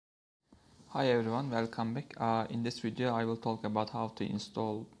Hi everyone, welcome back. In this video I will talk about how to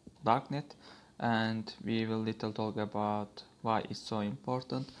install Darknet, and we will little talk about why it's so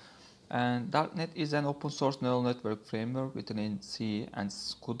important. And Darknet is an open source neural network framework written in C and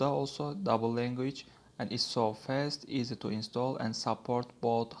CUDA, also double language, and is so fast, easy to install, and support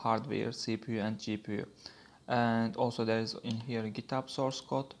both hardware, CPU and GPU. And also there is in here GitHub source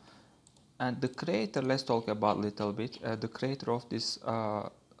code. And the creator, let's talk about a little bit. The creator of this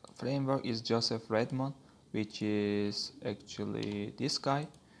framework is Joseph Redmond, which is actually this guy.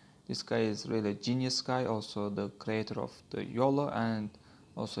 This guy is really a genius guy, also the creator of the Yolo, and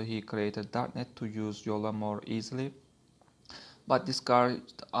also he created Darknet to use Yolo more easily. But this guy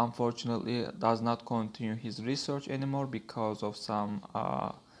unfortunately does not continue his research anymore because of some,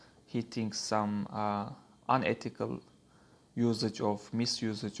 he thinks some unethical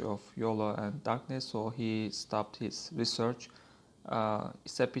misusage of Yolo and Darknet, so he stopped his research.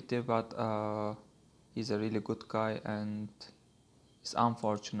 It's a pity, but he's a really good guy, and it's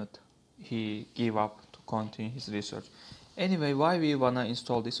unfortunate he gave up to continue his research. Anyway, why we wanna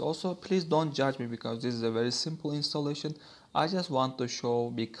install this? Also, please don't judge me because this is a very simple installation. I just want to show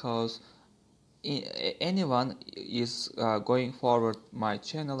because anyone is going forward my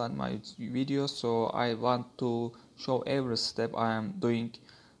channel and my videos, so I want to show every step I am doing,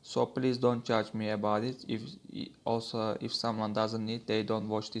 so please don't judge me about it. If someone doesn't need, they don't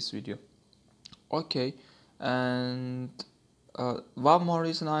watch this video. Okay, and one more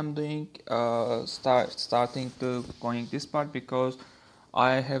reason I'm doing starting to going this part, because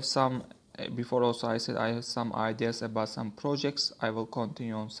I have some before also I said I have some ideas about some projects. I will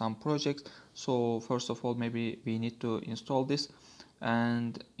continue on some projects. So first of all, maybe we need to install this,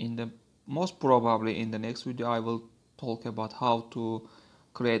 and in the most probably in the next video I will talk about how to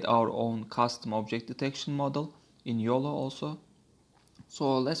create our own custom object detection model in Yolo also.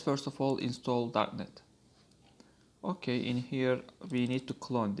 So let's first of all install Darknet. Okay, in here we need to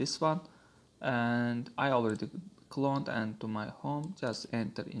clone this one, and I already cloned, and to my home just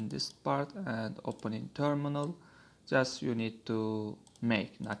enter in this part and open in terminal. Just you need to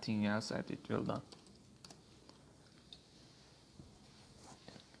make nothing else and it will done.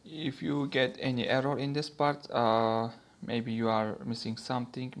 If you get any error in this part, maybe you are missing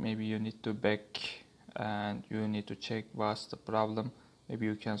something, maybe you need to back and you need to check what's the problem. Maybe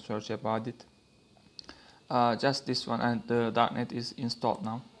you can search about it. Just this one, and the Darknet is installed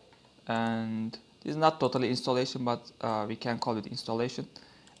now, and this is not totally installation, but we can call it installation.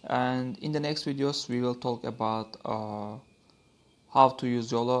 And in the next videos we will talk about how to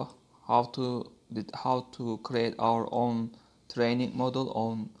use Yolo, how to create our own training model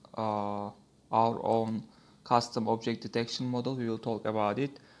on our own custom object detection model. We will talk about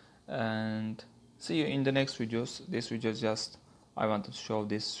it, and see you in the next videos. This video is just I wanted to show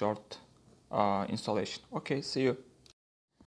this short installation. Okay, see you.